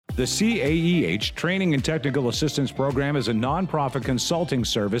The CAEH Training and Technical Assistance Program is a nonprofit consulting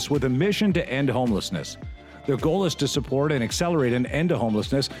service with a mission to end homelessness. Their goal is to support and accelerate an end to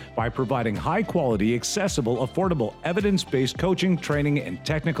homelessness by providing high-quality, accessible, affordable, evidence-based coaching, training, and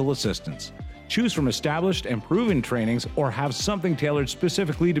technical assistance. Choose from established and proven trainings or have something tailored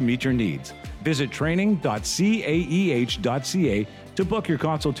specifically to meet your needs. Visit training.caeh.ca to book your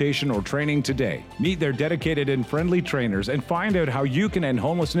consultation or training today. Meet their dedicated and friendly trainers and find out how you can end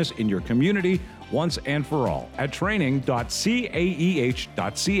homelessness in your community once and for all at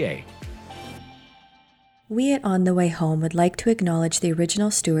training.caeh.ca. We at On the Way Home would like to acknowledge the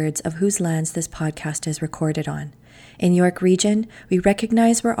original stewards of whose lands this podcast is recorded on. In York Region, we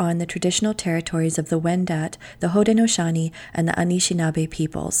recognize we're on the traditional territories of the Wendat, the Haudenosaunee, and the Anishinaabe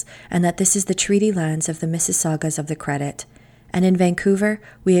peoples, and that this is the treaty lands of the Mississaugas of the Credit. And in Vancouver,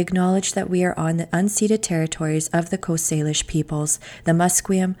 we acknowledge that we are on the unceded territories of the Coast Salish peoples, the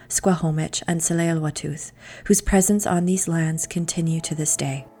Musqueam, Squamish, and Tsleil-Waututh, whose presence on these lands continue to this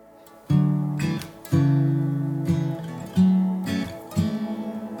day.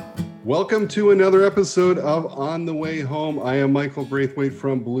 Welcome to another episode of On the Way Home. I am Michael Braithwaite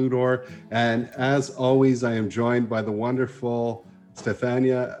from Blue Door, and as always, I am joined by the wonderful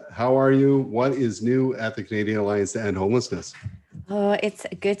Stefania. How are you? What is new at the Canadian Alliance to End Homelessness? Oh, it's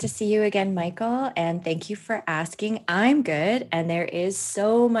good to see you again, Michael, and thank you for asking. I'm good, and there is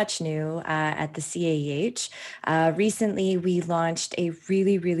so much new at the CAEH. Recently, we launched a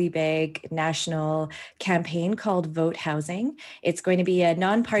really, really big national campaign called Vote Housing. It's going to be a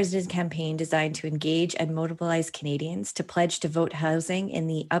nonpartisan campaign designed to engage and mobilize Canadians to pledge to vote housing in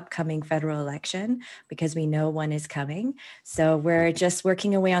the upcoming federal election, because we know one is coming. So we're just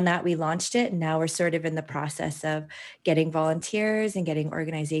working away on that. We launched it, and now we're sort of in the process of getting volunteers and getting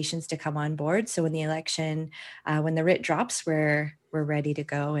organizations to come on board. So when the election, when the writ drops, we're ready to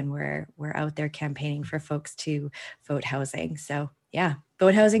go, and we're out there campaigning for folks to vote housing. So yeah,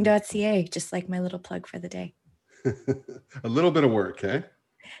 votehousing.ca, just like my little plug for the day. A little bit of work, eh?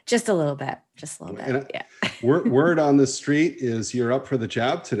 Just a little bit, yeah. Word on the street is you're up for the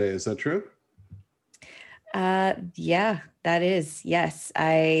job today. Is that true? Yeah, that is. Yes,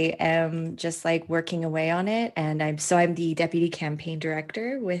 I am just like working away on it. And I'm the deputy campaign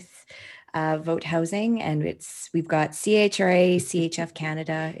director with Vote Housing, and we've got CHRA, CHF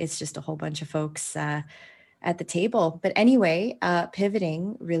Canada. It's just a whole bunch of folks at the table. But anyway,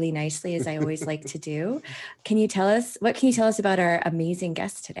 pivoting really nicely, as I always like to do. What can you tell us about our amazing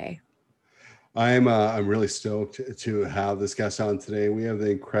guest today? I'm really stoked to have this guest on today. We have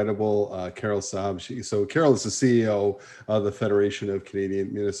the incredible Carol Saab. So Carol is the CEO of the Federation of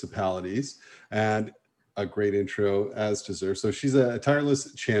Canadian Municipalities, and a great intro as deserved. So she's a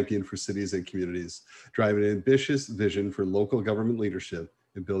tireless champion for cities and communities, driving an ambitious vision for local government leadership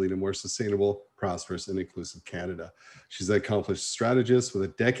and building a more sustainable, prosperous, and inclusive Canada. She's an accomplished strategist with a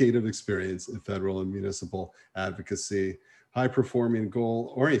decade of experience in federal and municipal advocacy, high-performing,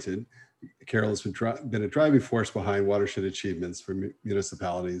 goal-oriented. Carol has been a driving force behind watershed achievements for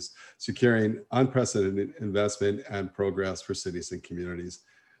municipalities, securing unprecedented investment and progress for cities and communities.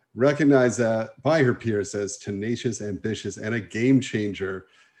 Recognized by her peers as tenacious, ambitious, and a game changer,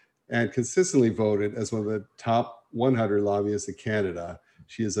 and consistently voted as one of the top 100 lobbyists in Canada.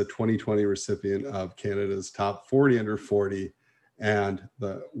 She is a 2020 recipient of Canada's Top 40 Under 40 and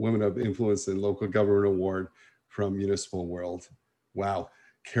the Women of Influence in Local Government Award from Municipal World. Wow.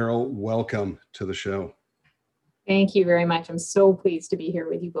 Carol, welcome to the show. Thank you very much. I'm so pleased to be here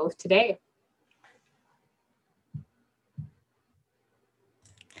with you both today.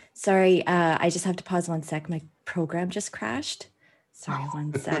 Sorry, I just have to pause 1 sec. My program just crashed. Sorry,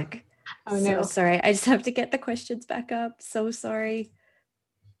 1 sec. Oh no. So sorry. I just have to get the questions back up. So sorry.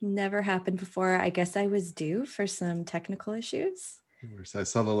 Never happened before. I guess I was due for some technical issues. I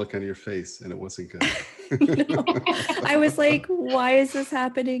saw the look on your face and it wasn't good. No. I was like, why is this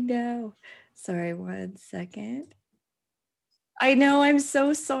happening now? Sorry, 1 second. I know, I'm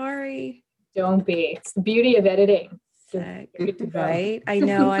so sorry. Don't be. It's the beauty of editing. Right? I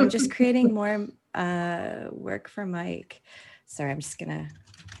know, I'm just creating more work for Mike. Sorry, I'm just gonna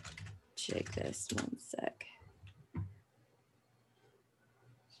check this 1 sec.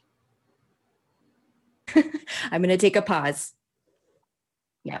 I'm gonna take a pause.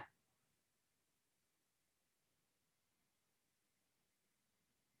 Yeah.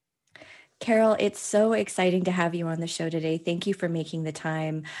 Carol, it's so exciting to have you on the show today. Thank you for making the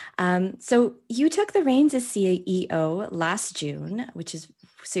time. So you took the reins as CEO last June,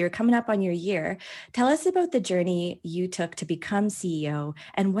 so you're coming up on your year. Tell us about the journey you took to become CEO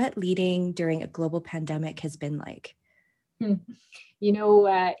and what leading during a global pandemic has been like.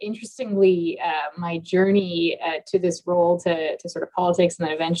 Interestingly, my journey to this role, to sort of politics and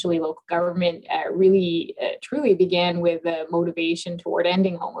then eventually local government, really truly began with a motivation toward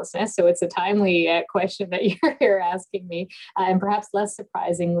ending homelessness. So it's a timely question that you're here asking me, and perhaps less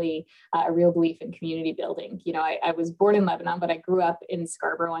surprisingly, a real belief in community building. I was born in Lebanon, but I grew up in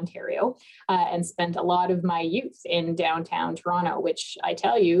Scarborough, Ontario, and spent a lot of my youth in downtown Toronto, which I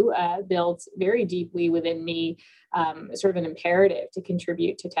tell you built very deeply within me sort of an imperative to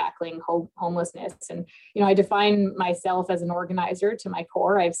contribute to tackling homelessness. And, I define myself as an organizer to my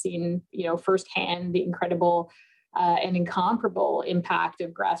core. I've seen, firsthand the incredible and incomparable impact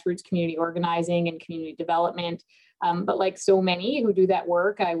of grassroots community organizing and community development. But like so many who do that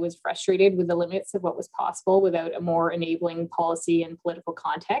work, I was frustrated with the limits of what was possible without a more enabling policy and political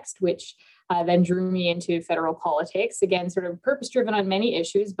context, which then drew me into federal politics, again, sort of purpose-driven on many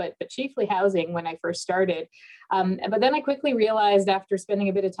issues, but chiefly housing when I first started. But then I quickly realized after spending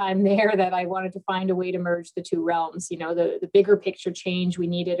a bit of time there that I wanted to find a way to merge the two realms, the bigger picture change we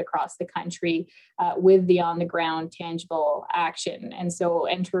needed across the country with the on-the-ground tangible action. And so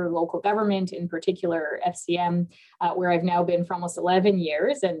enter local government, in particular FCM, where I've now been for almost 11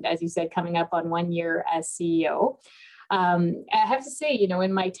 years. And as you said, coming up on 1 year as CEO. I have to say,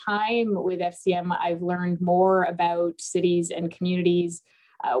 in my time with FCM, I've learned more about cities and communities,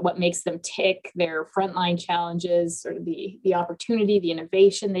 what makes them tick, their frontline challenges, sort of the opportunity, the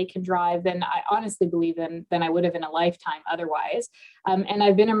innovation they can drive than I honestly believe than I would have in a lifetime otherwise. And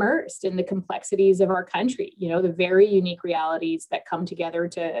I've been immersed in the complexities of our country, the very unique realities that come together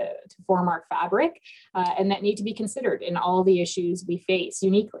to form our fabric and that need to be considered in all the issues we face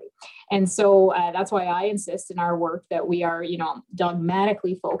uniquely. And so that's why I insist in our work that we are,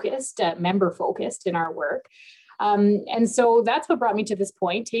 dogmatically focused, member focused in our work. And so that's what brought me to this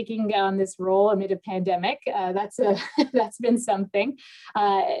point, taking on this role amid a pandemic. That's been something.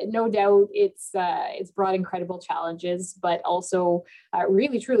 No doubt, it's brought incredible challenges, but also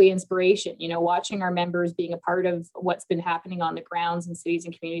really, truly inspiration. Watching our members being a part of what's been happening on the grounds in cities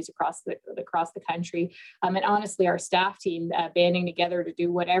and communities across the country, and honestly, our staff team banding together to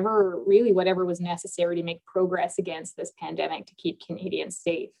do whatever was necessary to make progress against this pandemic to keep Canadians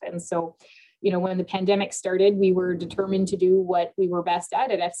safe. And so, when the pandemic started, we were determined to do what we were best at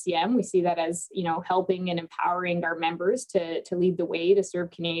FCM. We see that as, helping and empowering our members to lead the way to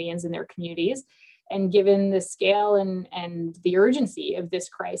serve Canadians in their communities. And given the scale and the urgency of this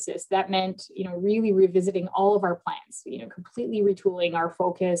crisis, that meant, really revisiting all of our plans, completely retooling our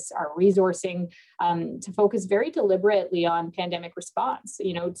focus, our resourcing, to focus very deliberately on pandemic response.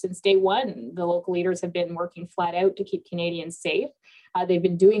 Since day one, the local leaders have been working flat out to keep Canadians safe. They've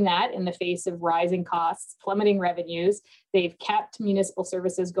been doing that in the face of rising costs, plummeting revenues. They've kept municipal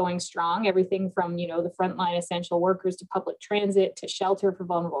services going strong, everything from, the frontline essential workers to public transit to shelter for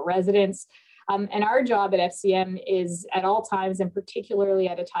vulnerable residents. And our job at FCM is at all times, and particularly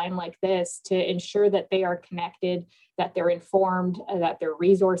at a time like this, to ensure that they are connected, that they're informed, that they're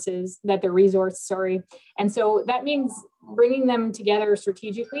resourced. And so that means bringing them together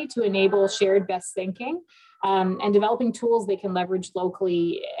strategically to enable shared best thinking. And developing tools they can leverage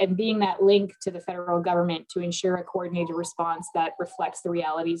locally and being that link to the federal government to ensure a coordinated response that reflects the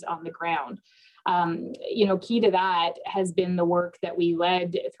realities on the ground. Key to that has been the work that we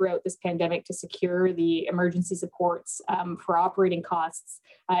led throughout this pandemic to secure the emergency supports for operating costs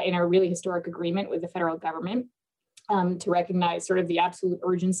in our really historic agreement with the federal government. To recognize sort of the absolute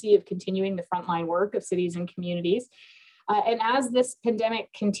urgency of continuing the frontline work of cities and communities. And as this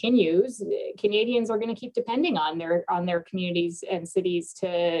pandemic continues, Canadians are going to keep depending on their communities and cities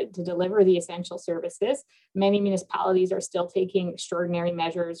to deliver the essential services. Many municipalities are still taking extraordinary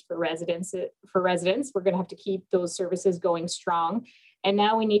measures for residents. We're going to have to keep those services going strong. And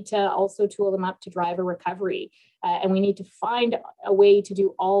now we need to also tool them up to drive a recovery. And we need to find a way to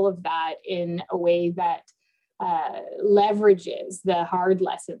do all of that in a way that leverages the hard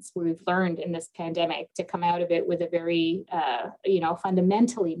lessons we've learned in this pandemic to come out of it with a very,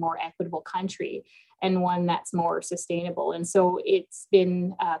 fundamentally more equitable country and one that's more sustainable. And so it's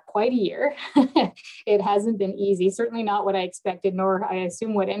been quite a year. It hasn't been easy, certainly not what I expected, nor I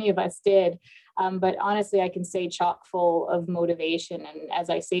assume what any of us did. But honestly, I can say chock full of motivation. And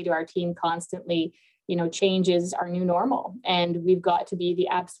as I say to our team constantly, change is our new normal, and we've got to be the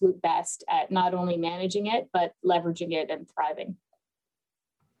absolute best at not only managing it, but leveraging it and thriving.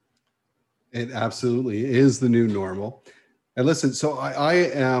 It absolutely is the new normal. And listen, so I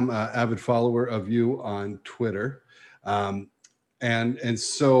am an avid follower of you on Twitter. And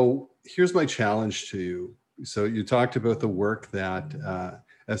so here's my challenge to you. So you talked about the work that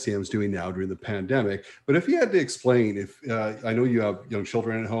SCM is doing now during the pandemic. But if you had to explain, if I know you have young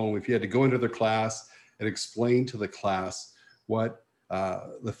children at home, if you had to go into their class and explain to the class what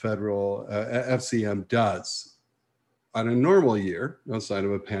the federal FCM does on a normal year outside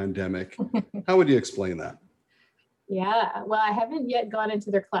of a pandemic, how would you explain that? Yeah, well, I haven't yet gone into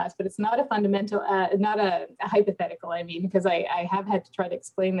their class, but it's not a fundamental, not a hypothetical, I mean, because I have had to try to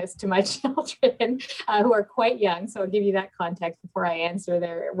explain this to my children who are quite young. So I'll give you that context before I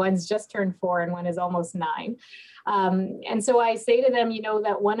answer. One's just turned 4 and one is almost 9. And so I say to them,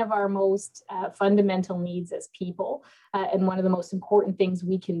 that one of our most fundamental needs as people, and one of the most important things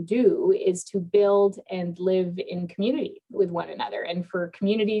we can do is to build and live in community with one another, and for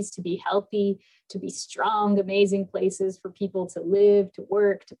communities to be healthy, to be strong, amazing places for people to live, to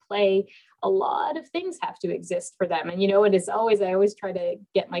work, to play. A lot of things have to exist for them. And, I always try to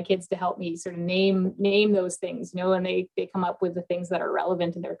get my kids to help me sort of name those things, and they come up with the things that are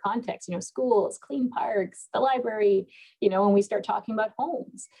relevant in their context, schools, clean parks, the library, and we start talking about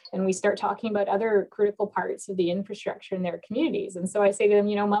homes, and we start talking about other critical parts of the infrastructure in their communities. And so I say to them,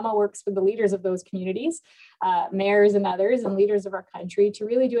 Mama works with the leaders of those communities, mayors and others, and leaders of our country to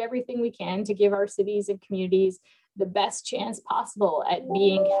really do everything we can to give our cities and communities the best chance possible at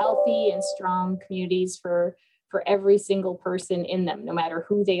being healthy and strong communities for every single person in them, no matter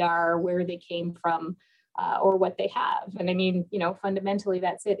who they are, where they came from, or what they have. And I mean, fundamentally,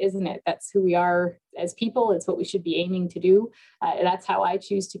 that's it, isn't it? That's who we are as people. It's what we should be aiming to do. That's how I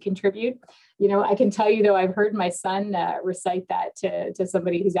choose to contribute. I can tell you, though, I've heard my son recite that to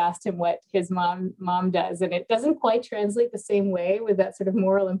somebody who's asked him what his mom does. And it doesn't quite translate the same way with that sort of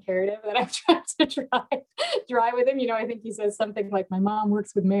moral imperative that I've tried to drive with him. I think he says something like, my mom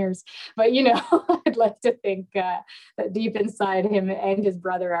works with mayors. But, I'd like to think that deep inside him and his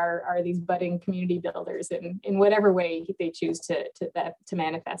brother are these budding community builders in whatever way they choose to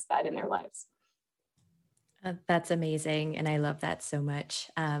manifest that in their lives. That's amazing. And I love that so much.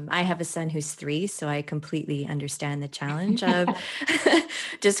 I have a son who's 3, so I completely understand the challenge of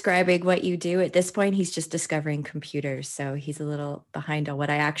describing what you do. At this point, he's just discovering computers, so he's a little behind on what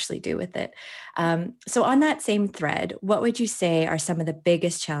I actually do with it. So on that same thread, what would you say are some of the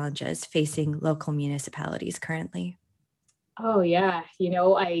biggest challenges facing local municipalities currently? Oh, yeah.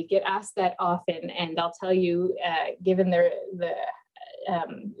 I get asked that often, and I'll tell you, given the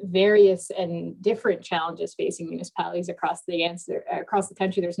various and different challenges facing municipalities across the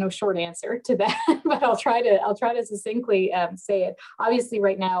country, there's no short answer to that, but I'll try to succinctly say it. Obviously,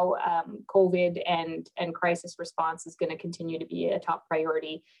 right now, COVID and crisis response is going to continue to be a top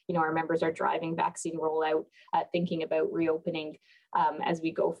priority. Our members are driving vaccine rollout, thinking about reopening as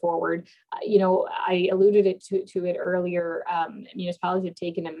we go forward. I alluded to it earlier. Municipalities have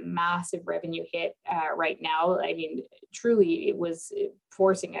taken a massive revenue hit right now. I mean, truly, it was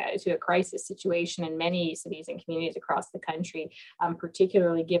forcing to a crisis situation in many cities and communities across the country,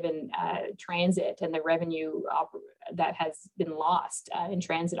 particularly given transit and the revenue that has been lost in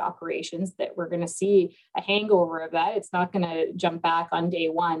transit operations, that we're going to see a hangover of that. It's not going to jump back on day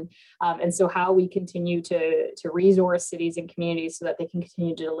one. And so how we continue to resource cities and communities so that they can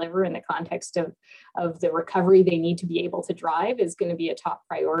continue to deliver in the context of the recovery they need to be able to drive is going to be a top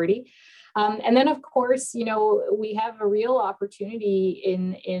priority. And then, of course, we have a real opportunity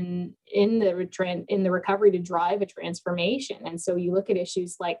in the recovery to drive a transformation. And so you look at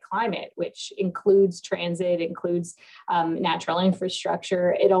issues like climate, which includes transit, includes natural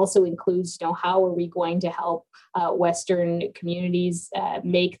infrastructure. It also includes, how are we going to help Western communities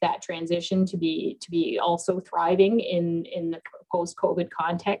make that transition to be also thriving in the post-COVID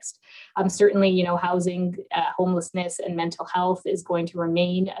context. Certainly, housing, homelessness, and mental health is going to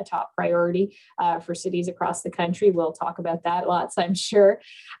remain a top priority for cities across the country. We'll talk about that lots, I'm sure.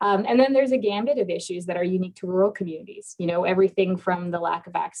 And then there's a gambit of issues that are unique to rural communities. Everything from the lack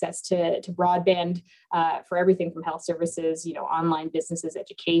of access to broadband for everything from health services, online businesses,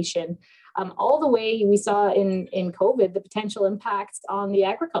 education, all the way we saw in COVID, the potential impacts on the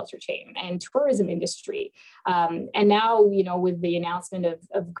agriculture chain and tourism industry. And now, with the announcement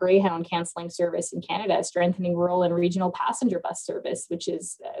of Greyhound canceling service in Canada, strengthening rural and regional passenger bus service, which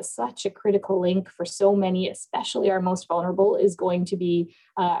is such a critical link for so many, especially our most vulnerable, is going to be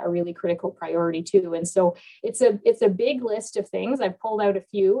a really critical priority too. And so it's a big list of things. I've pulled out a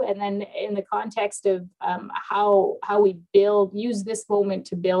few, and then in the context of how we use this moment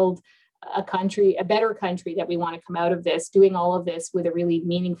to build a better country that we want to come out of this, doing all of this with a really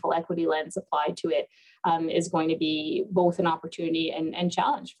meaningful equity lens applied to it is going to be both an opportunity and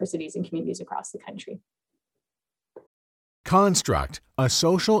challenge for cities and communities across the country. Construct, a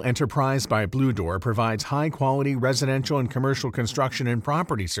social enterprise by Blue Door, provides high-quality residential and commercial construction and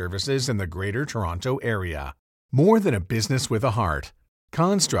property services in the Greater Toronto Area. More than a business with a heart,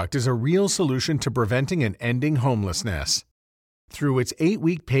 Construct is a real solution to preventing and ending homelessness. Through its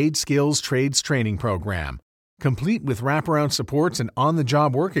 8-week paid skills trades training program, complete with wraparound supports and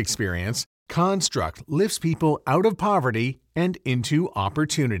on-the-job work experience, Construct lifts people out of poverty and into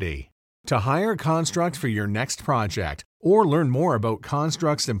opportunity. To hire Construct for your next project or learn more about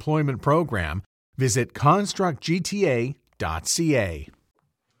Construct's employment program, visit constructgta.ca.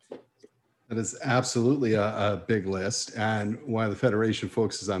 That is absolutely a big list, and why the Federation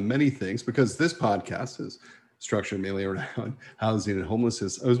focuses on many things, because this podcast is structured mainly around housing and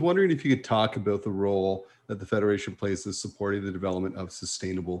homelessness. I was wondering if you could talk about the role that the Federation plays in supporting the development of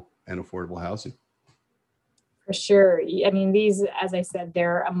sustainable and affordable housing. For sure. I mean, these, as I said,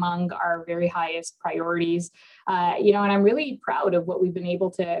 they're among our very highest priorities. And I'm really proud of what we've been able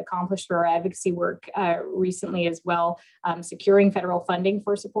to accomplish through our advocacy work recently as well, securing federal funding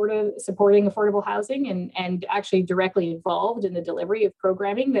for supporting affordable housing and actually directly involved in the delivery of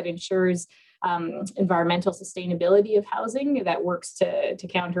programming that ensures environmental sustainability of housing that works to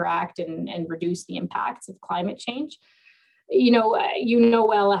counteract and reduce the impacts of climate change.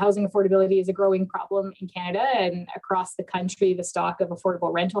 Well, housing affordability is a growing problem in Canada, and across the country, the stock of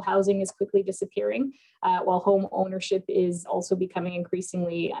affordable rental housing is quickly disappearing, while home ownership is also becoming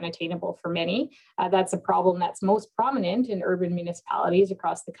increasingly unattainable for many. That's a problem that's most prominent in urban municipalities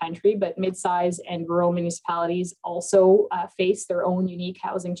across the country, but mid-size and rural municipalities also face their own unique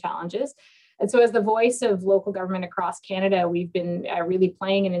housing challenges. And so as the voice of local government across Canada, we've been really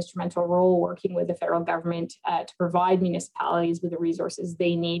playing an instrumental role working with the federal government to provide municipalities with the resources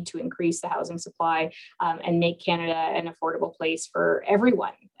they need to increase the housing supply and make Canada an affordable place for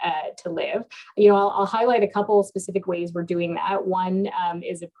everyone to live. I'll highlight a couple of specific ways we're doing that. One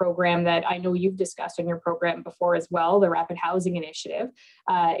is a program that I know you've discussed on your program before as well, the Rapid Housing Initiative.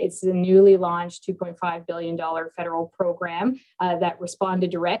 It's a newly launched $2.5 billion federal program that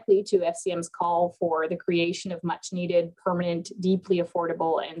responded directly to FCM's call for the creation of much needed, permanent, deeply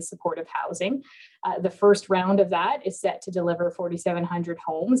affordable and supportive housing. The first round of that is set to deliver 4,700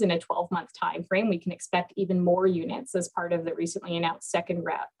 homes in a 12-month timeframe. We can expect even more units as part of the recently announced second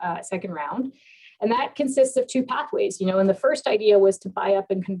round. And that consists of two pathways. And the first idea was to buy up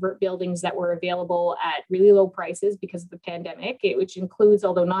and convert buildings that were available at really low prices because of the pandemic, which includes,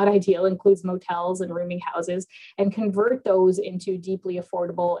 although not ideal, includes motels and rooming houses, and convert those into deeply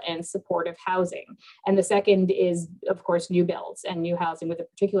affordable and supportive housing. And the second is, of course, new builds and new housing with a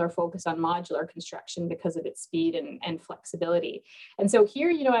particular focus on modular construction because of its speed and flexibility. And so here,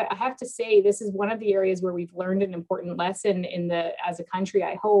 I have to say, this is one of the areas where we've learned an important lesson as a country,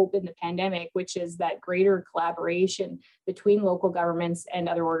 I hope, in the pandemic, which is that greater collaboration between local governments and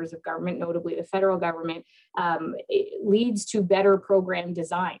other orders of government, notably the federal government, it leads to better program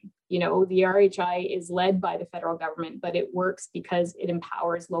design. The RHI is led by the federal government, but it works because it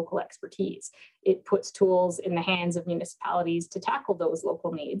empowers local expertise. It puts tools in the hands of municipalities to tackle those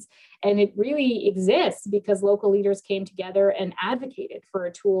local needs. And it really exists because local leaders came together and advocated for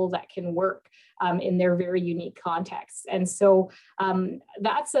a tool that can work in their very unique contexts. And so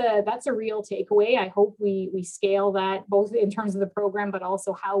that's a real takeaway. I hope we scale that both in terms of the program, but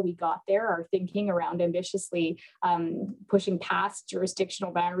also how we got there, our thinking around ambitiously pushing past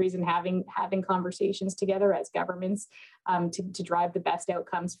jurisdictional boundaries and having conversations together as governments to drive the best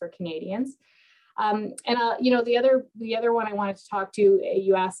outcomes for Canadians. The other one I wanted to talk to,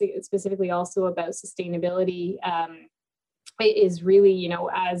 you asked specifically also about sustainability. Is really,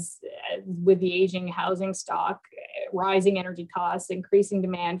 as with the aging housing stock, rising energy costs, increasing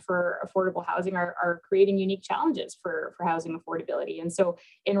demand for affordable housing are creating unique challenges for housing affordability. And so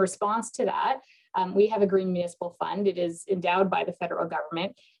in response to that, we have a Green Municipal Fund. It is endowed by the federal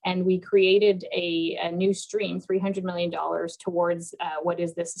government, and we created a new stream, $300 million, towards what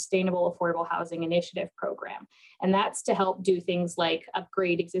is the Sustainable Affordable Housing Initiative program. And that's to help do things like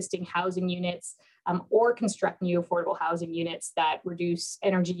upgrade existing housing units or construct new affordable housing units that reduce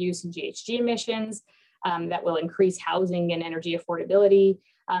energy use and GHG emissions, that will increase housing and energy affordability,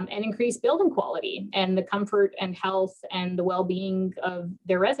 and increase building quality and the comfort and health and the well-being of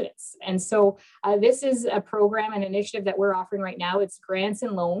their residents. And so this is a program and initiative that we're offering right now. It's grants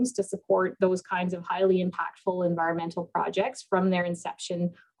and loans to support those kinds of highly impactful environmental projects from their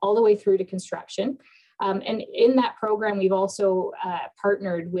inception all the way through to construction. And in that program, we've also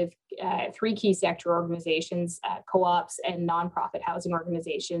partnered with 3 key sector organizations, co-ops and nonprofit housing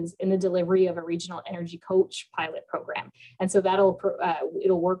organizations in the delivery of a regional energy coach pilot program. And so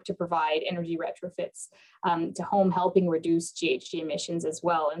it'll work to provide energy retrofits to home, helping reduce GHG emissions as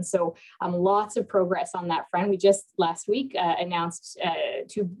well. And so lots of progress on that front. We just last week announced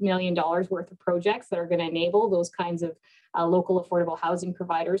 $2 million worth of projects that are going to enable those kinds of local affordable housing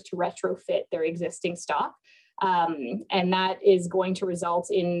providers to retrofit their existing stock. And that is going to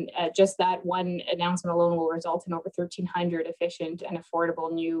result in just that one announcement alone will result in over 1,300 efficient and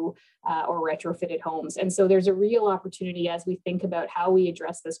affordable new or retrofitted homes. And so there's a real opportunity as we think about how we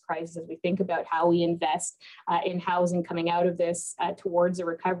address this crisis, as we think about how we invest in housing coming out of this towards a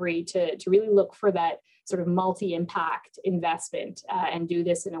recovery, to really look for that sort of multi-impact investment and do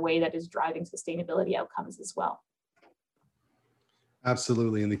this in a way that is driving sustainability outcomes as well.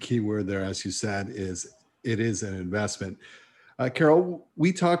 Absolutely. And the key word there, as you said, is it is an investment. Carol,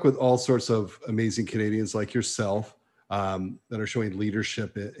 we talk with all sorts of amazing Canadians like yourself that are showing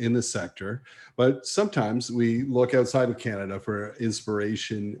leadership in the sector, but sometimes we look outside of Canada for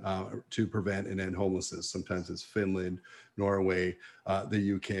inspiration to prevent and end homelessness. Sometimes it's Finland, Norway,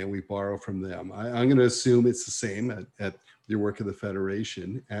 the UK, and we borrow from them. I'm going to assume it's the same at your work at the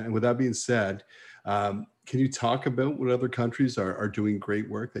Federation. And with that being said, can you talk about what other countries are doing great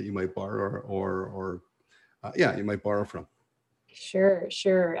work that you might borrow or you might borrow from? Sure.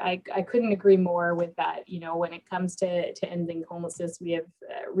 I couldn't agree more with that. You know, when it comes to ending homelessness, we have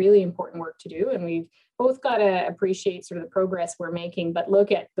really important work to do, and we've both got to appreciate sort of the progress we're making, but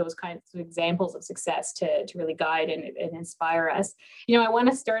look at those kinds of examples of success to really guide and inspire us. You know, I want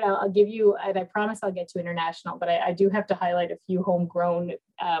to start out, I'll give you, and I promise I'll get to international, but I do have to highlight a few homegrown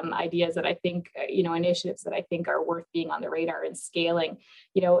ideas that I think, initiatives that I think are worth being on the radar and scaling.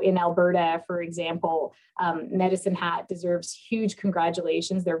 You know, in Alberta, for example, Medicine Hat deserves huge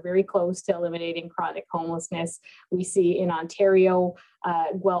congratulations. They're very close to eliminating chronic homelessness. We see in Ontario,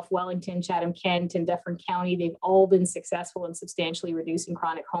 Guelph, Wellington, Chatham-Kent, and Dufferin County, they've all been successful in substantially reducing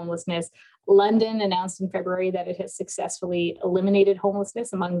chronic homelessness. London announced in February that it has successfully eliminated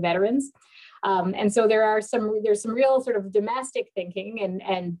homelessness among veterans. And so there's some real sort of domestic thinking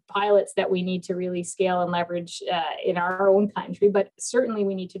and pilots that we need to really scale and leverage in our own country, but certainly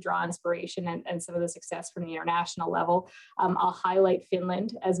we need to draw inspiration and some of the success from the international level. I'll highlight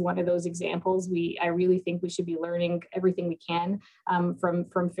Finland as one of those examples. I really think we should be learning everything we can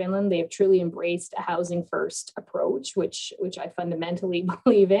from Finland. They have truly embraced a housing first approach, which I fundamentally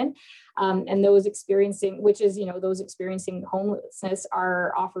believe in. And those experiencing homelessness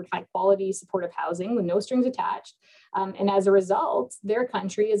are offered high quality supportive housing with no strings attached. And as a result, their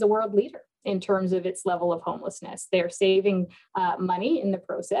country is a world leader in terms of its level of homelessness. They're saving money in the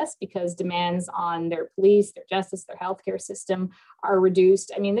process because demands on their police, their justice, their healthcare system are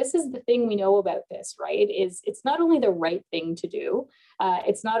reduced. I mean, this is the thing we know about this, right? It's not only the right thing to do.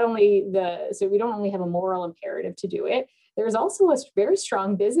 It's not only so we don't only have a moral imperative to do it. There's also a very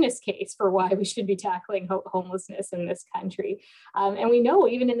strong business case for why we should be tackling homelessness in this country. And we know,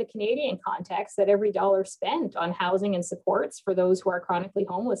 even in the Canadian context, that every dollar spent on housing and supports for those who are chronically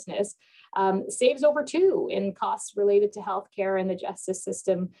homelessness saves over $2 in costs related to healthcare and the justice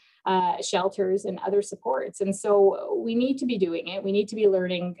system, shelters and other supports. And so we need to be doing it. We need to be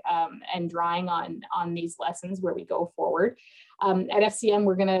learning and drawing on these lessons where we go forward. At FCM,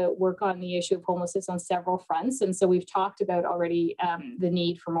 we're going to work on the issue of homelessness on several fronts. And so we've talked about already the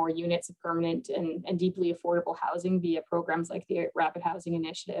need for more units of permanent and deeply affordable housing via programs like the Rapid Housing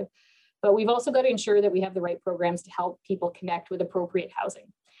Initiative. But we've also got to ensure that we have the right programs to help people connect with appropriate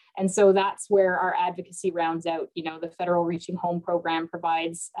housing. And so that's where our advocacy rounds out. You know, the federal Reaching Home program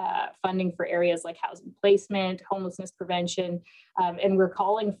provides funding for areas like housing placement, homelessness prevention, and we're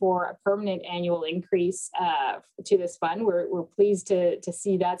calling for a permanent annual increase to this fund. We're pleased to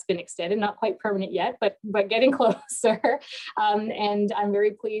see that's been extended, not quite permanent yet, but getting closer. And I'm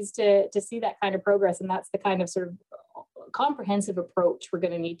very pleased to see that kind of progress. And that's the kind of sort of comprehensive approach we're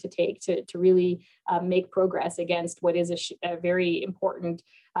going to need to take to really make progress against what is a very important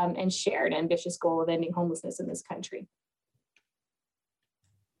and shared ambitious goal of ending homelessness in this country.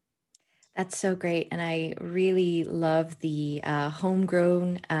 That's so great. And I really love the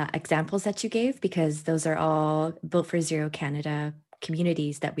homegrown examples that you gave, because those are all Built for Zero Canada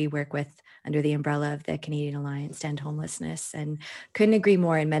communities that we work with under the umbrella of the Canadian Alliance to End Homelessness. And couldn't agree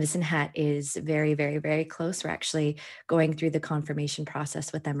more. And Medicine Hat is very, very, very close. We're actually going through the confirmation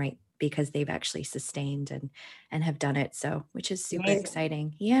process with them right because they've actually sustained and have done it. So, which is super Amazing.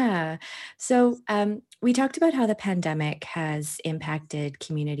 exciting. Yeah. So we talked about how the pandemic has impacted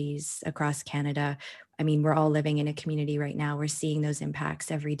communities across Canada. I mean, we're all living in a community right now. We're seeing those impacts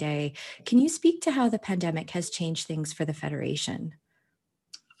every day. Can you speak to how the pandemic has changed things for the Federation?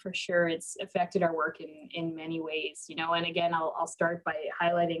 For sure, it's affected our work in many ways, and again, I'll start by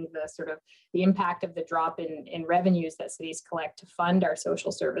highlighting the sort of the impact of the drop in revenues that cities collect to fund our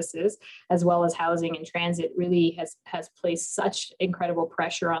social services, as well as housing and transit really has placed such incredible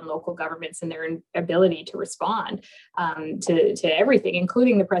pressure on local governments and their ability to respond to everything,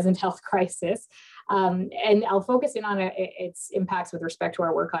 including the present health crisis. And I'll focus in on its impacts with respect to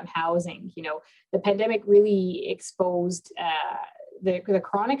our work on housing. The pandemic really exposed the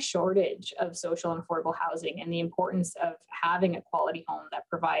chronic shortage of social and affordable housing and the importance of having a quality home that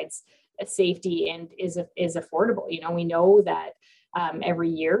provides a safety and is affordable. We know that every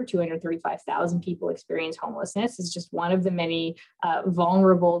year, 235,000 people experience homelessness. Is just one of the many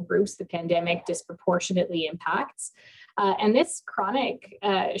vulnerable groups the pandemic disproportionately impacts. And this chronic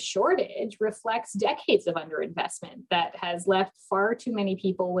shortage reflects decades of underinvestment that has left far too many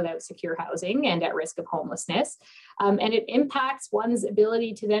people without secure housing and at risk of homelessness. And it impacts one's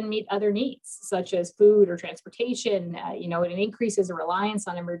ability to then meet other needs, such as food or transportation. It increases a reliance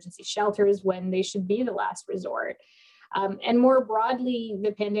on emergency shelters when they should be the last resort. And more broadly,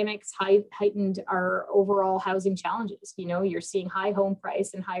 the pandemic's heightened our overall housing challenges. You're seeing high home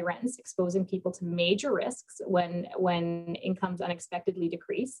price and high rents exposing people to major risks when incomes unexpectedly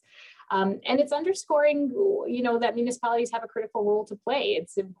decrease. And it's underscoring, that municipalities have a critical role to play.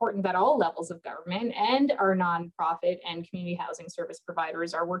 It's important that all levels of government and our nonprofit and community housing service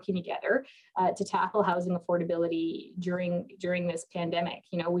providers are working together to tackle housing affordability during this pandemic.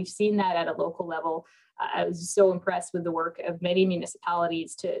 We've seen that at a local level. I was so impressed with the work of many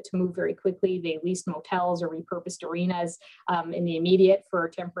municipalities to move very quickly. They leased motels or repurposed arenas in the immediate for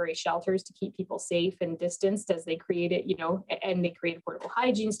temporary shelters to keep people safe and distanced as they created, and they created portable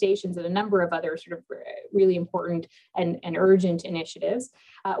hygiene stations and a number of other sort of really important and urgent initiatives.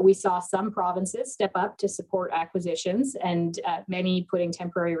 We saw some provinces step up to support acquisitions and many putting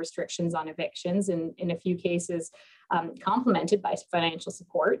temporary restrictions on evictions and in a few cases complemented by financial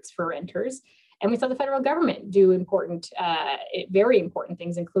supports for renters. And we saw the federal government do very important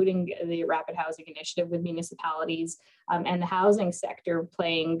things, including the Rapid Housing Initiative with municipalities and the housing sector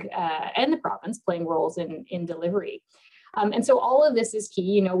and the province playing roles in delivery. And so all of this is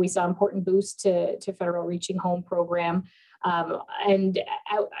key. We saw important boosts to federal Reaching Home program. I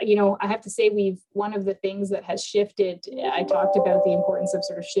have to say one of the things that has shifted, I talked about the importance of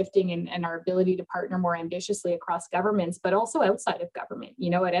sort of shifting and our ability to partner more ambitiously across governments, but also outside of government.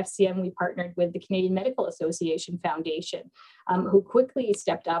 At FCM, we partnered with the Canadian Medical Association Foundation, who quickly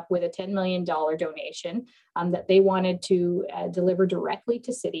stepped up with a $10 million donation that they wanted to deliver directly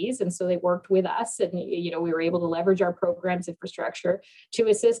to cities. And so they worked with us and, we were able to leverage our programs infrastructure to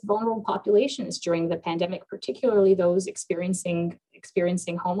assist vulnerable populations during the pandemic, particularly those experiencing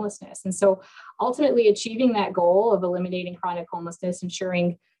homelessness. And so ultimately achieving that goal of eliminating chronic homelessness,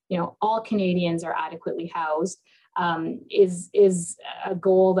 ensuring, all Canadians are adequately housed is a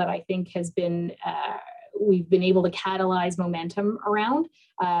goal that I think has been we've been able to catalyze momentum around.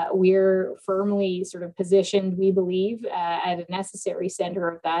 We're firmly sort of positioned, we believe, at a necessary center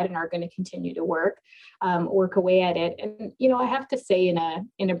of that and are going to continue to work away at it. And, I have to say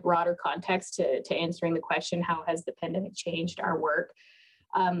in a broader context to answering the question, how has the pandemic changed our work?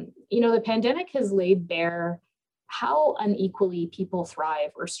 The pandemic has laid bare how unequally people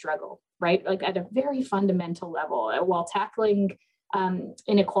thrive or struggle, right? Like at a very fundamental level, while tackling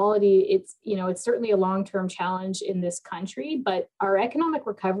inequality, it's certainly a long-term challenge in this country, but our economic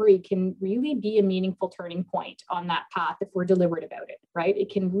recovery can really be a meaningful turning point on that path if we're deliberate about it, right? It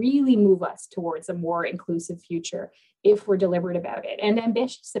can really move us towards a more inclusive future if we're deliberate about it and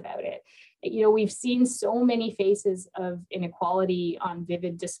ambitious about it. We've seen so many faces of inequality on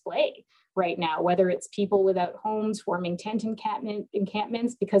vivid display right now, whether it's people without homes forming tent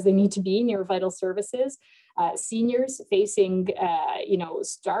encampments because they need to be near vital services, seniors facing,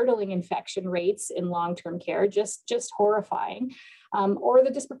 startling infection rates in long-term care, just horrifying, or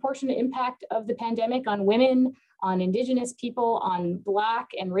the disproportionate impact of the pandemic on women, on Indigenous people, on Black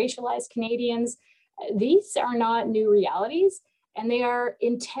and racialized Canadians. These are not new realities, and they are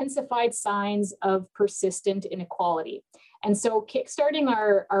intensified signs of persistent inequality. And so kickstarting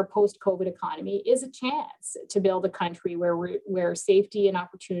our post-COVID economy is a chance to build a country where safety and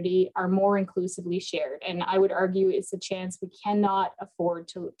opportunity are more inclusively shared. And I would argue it's a chance we cannot afford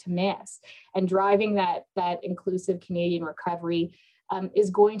to miss. And driving that inclusive Canadian recovery is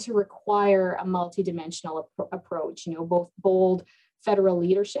going to require a multidimensional approach, both bold federal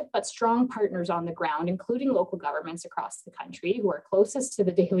leadership, but strong partners on the ground, including local governments across the country who are closest to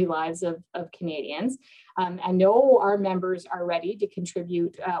the daily lives of Canadians. I know our members are ready to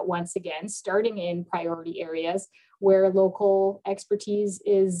contribute once again, starting in priority areas where local expertise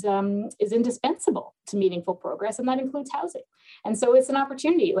is indispensable to meaningful progress, and that includes housing. And so it's an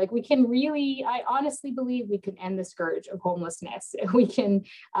opportunity. Like I honestly believe we can end the scourge of homelessness. We can,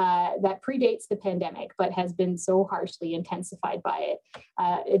 that predates the pandemic, but has been so harshly intensified by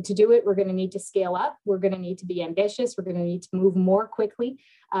it. To do it, we're going to need to scale up. We're going to need to be ambitious. We're going to need to move more quickly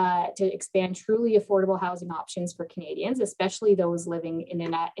to expand truly affordable housing options for Canadians, especially those living in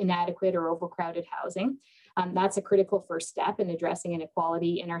inadequate or overcrowded housing. That's a critical first step in addressing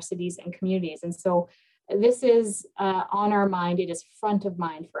inequality in our cities and communities. And so this is on our mind. It is front of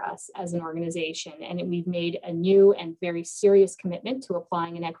mind for us as an organization. And we've made a new and very serious commitment to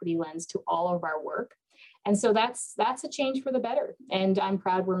applying an equity lens to all of our work. And so that's a change for the better. And I'm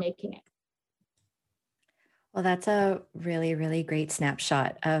proud we're making it. Well, that's a really, really great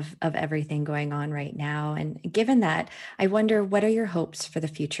snapshot of everything going on right now. And given that, I wonder, what are your hopes for the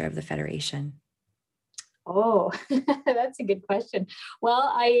future of the Federation? Oh, that's a good question.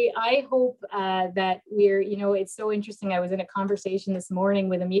 Well, I hope that it's so interesting. I was in a conversation this morning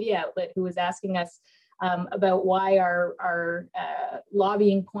with a media outlet who was asking us about why our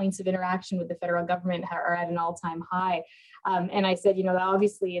lobbying points of interaction with the federal government are at an all-time high. And I said,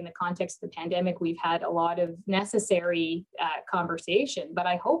 obviously in the context of the pandemic, we've had a lot of necessary conversation, but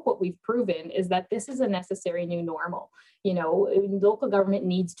I hope what we've proven is that this is a necessary new normal. Local government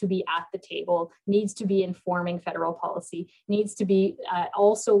needs to be at the table, needs to be informing federal policy, needs to be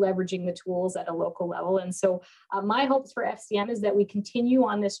also leveraging the tools at a local level. And so my hopes for FCM is that we continue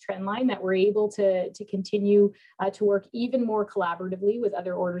on this trend line, that we're able to continue to work even more collaboratively with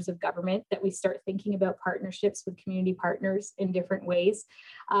other orders of government, that we start thinking about partnerships with community partners in different ways.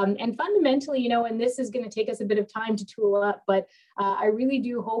 And fundamentally, and this is going to take us a bit of time to tool up, but I really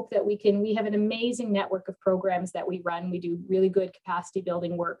do hope that we have an amazing network of programs that we run. We do really good capacity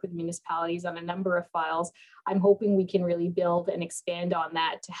building work with municipalities on a number of files. I'm hoping we can really build and expand on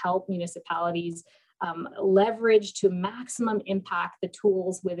that to help municipalities leverage to maximum impact the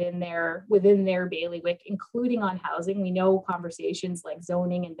tools within their bailiwick, including on housing. We know conversations like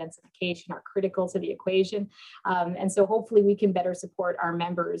zoning and densification are critical to the equation. And so hopefully we can better support our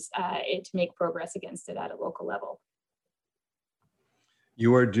members to make progress against it at a local level.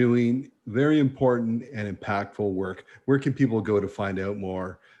 You are doing very important and impactful work. Where can people go to find out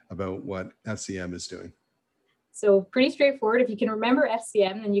more about what FCM is doing? So pretty straightforward. If you can remember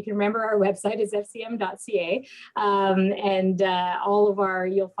FCM, then you can remember our website is fcm.ca.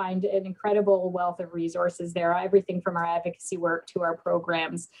 You'll find an incredible wealth of resources there, everything from our advocacy work to our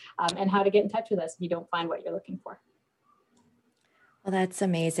programs, and how to get in touch with us if you don't find what you're looking for. Well, that's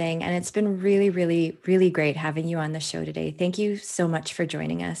amazing. And it's been really, really, really great having you on the show today. Thank you so much for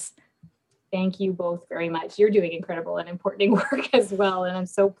joining us. Thank you both very much. You're doing incredible and important work as well. And I'm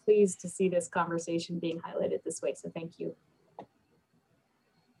so pleased to see this conversation being highlighted this way. So thank you.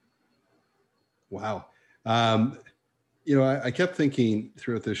 Wow. I kept thinking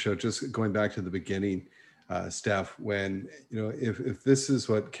throughout this show, just going back to the beginning, Steph, when, if this is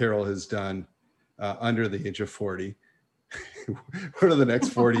what Carol has done under the age of 40, what are the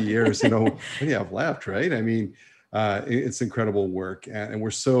next 40 years? What do you have left, right? I mean, it's incredible work, and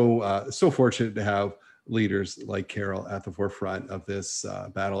we're so fortunate to have leaders like Carol at the forefront of this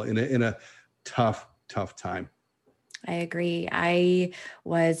battle in a tough time. I agree. I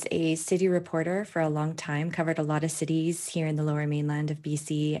was a city reporter for a long time, covered a lot of cities here in the Lower Mainland of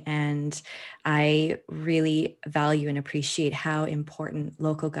BC, and I really value and appreciate how important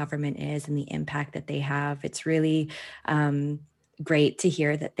local government is and the impact that they have. It's really great to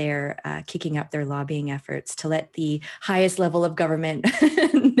hear that they're kicking up their lobbying efforts to let the highest level of government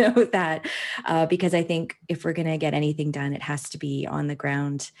know that, because I think if we're going to get anything done, it has to be on the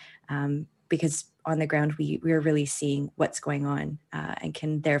ground, because on the ground, we're really seeing what's going on and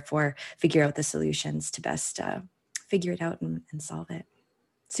can therefore figure out the solutions to best figure it out and solve it.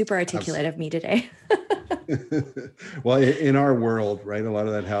 Super articulate of me today. Well, in our world, right, a lot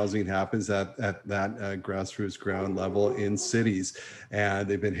of that housing happens at that grassroots ground level in cities, and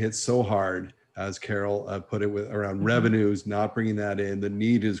they've been hit so hard, as Carol put it, with around revenues, not bringing that in. The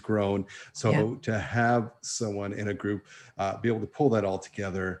need has grown. So to have someone in a group be able to pull that all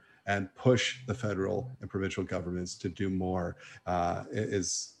together and push the federal and provincial governments to do more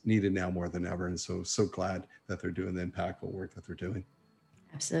is needed now more than ever. And so glad that they're doing the impactful work that they're doing.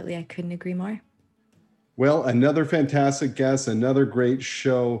 Absolutely. I couldn't agree more. Well, another fantastic guest, another great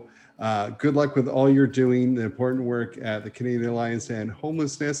show. Good luck with all you're doing, the important work at the Canadian Alliance to End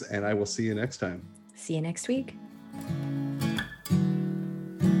Homelessness, and I will see you next time. See you next week.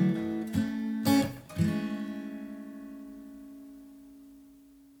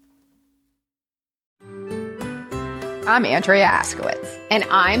 I'm Andrea Askowitz. And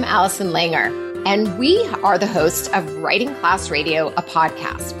I'm Allison Langer. And we are the hosts of Writing Class Radio, a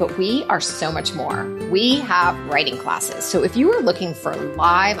podcast, but we are so much more. We have writing classes. So if you are looking for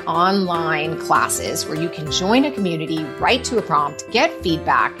live online classes where you can join a community, write to a prompt, get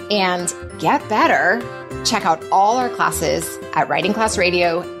feedback, and get better, check out all our classes at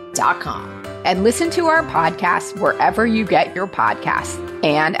writingclassradio.com. And listen to our podcast wherever you get your podcasts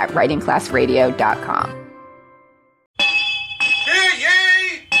and at writingclassradio.com.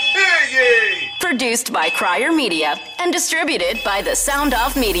 Produced by Crier Media and distributed by the Sound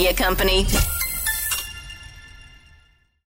Off Media Company.